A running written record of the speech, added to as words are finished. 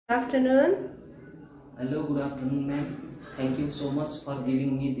Afternoon. Hello, good afternoon, ma'am. Thank you so much for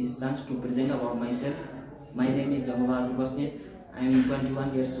giving me this chance to present about myself. My name is Junga Bahadur Basnet. I am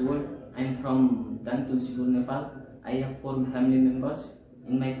 21 years old. I am from Tulsipur, Nepal. I have 4 family members.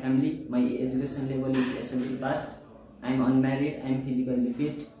 In my family, my education level is SLC passed. I am unmarried. I am physically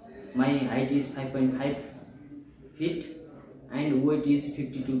fit. My height is 5.5 feet and weight is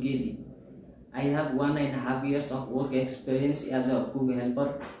 52 kg. I have 1.5 years of work experience as a cook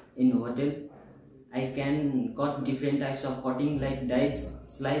helper in hotel. I can cut different types of cutting like dice,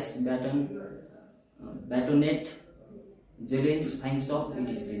 slice, batonette, zellings, fine chop,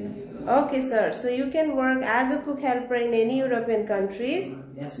 etc. Okay, sir. So you can work as a cook helper in any European countries.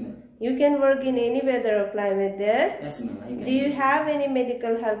 Yes, ma'am. You can work in any weather or climate there. Yes, ma'am. I can. Do you have any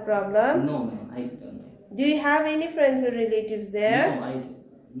medical health problem? No, ma'am. I don't. Do you have any friends or relatives there?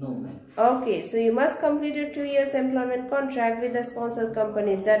 No, ma'am. Okay, so you must complete your 2 years employment contract with the sponsored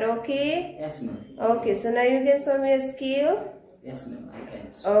company. Is that okay? Yes, ma'am. Okay, so now you can show me a skill. Yes, ma'am. I can.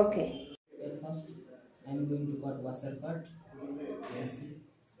 Okay. First, I am going to cut washer cut. Yes.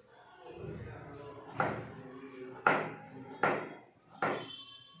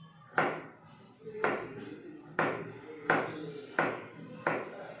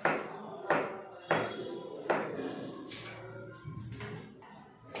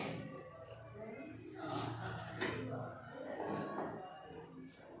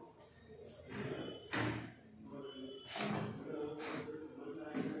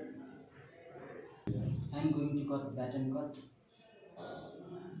 I am going to cut baton cut.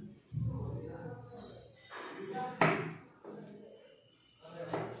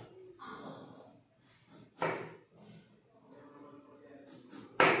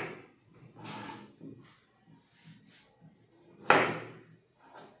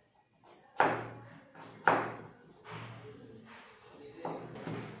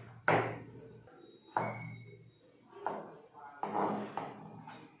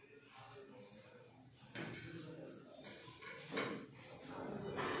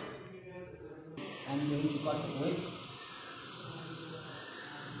 I am going to cut wedge.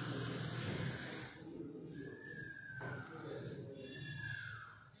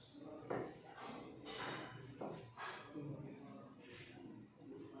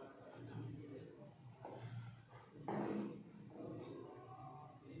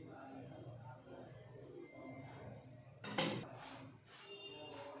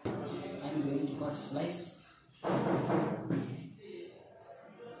 I am going to cut slice.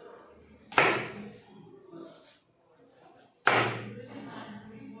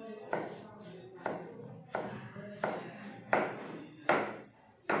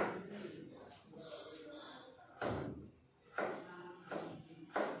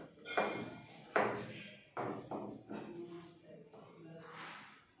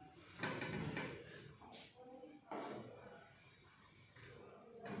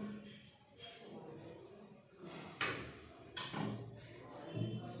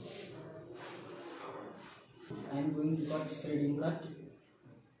 I am going to cut shredding cut.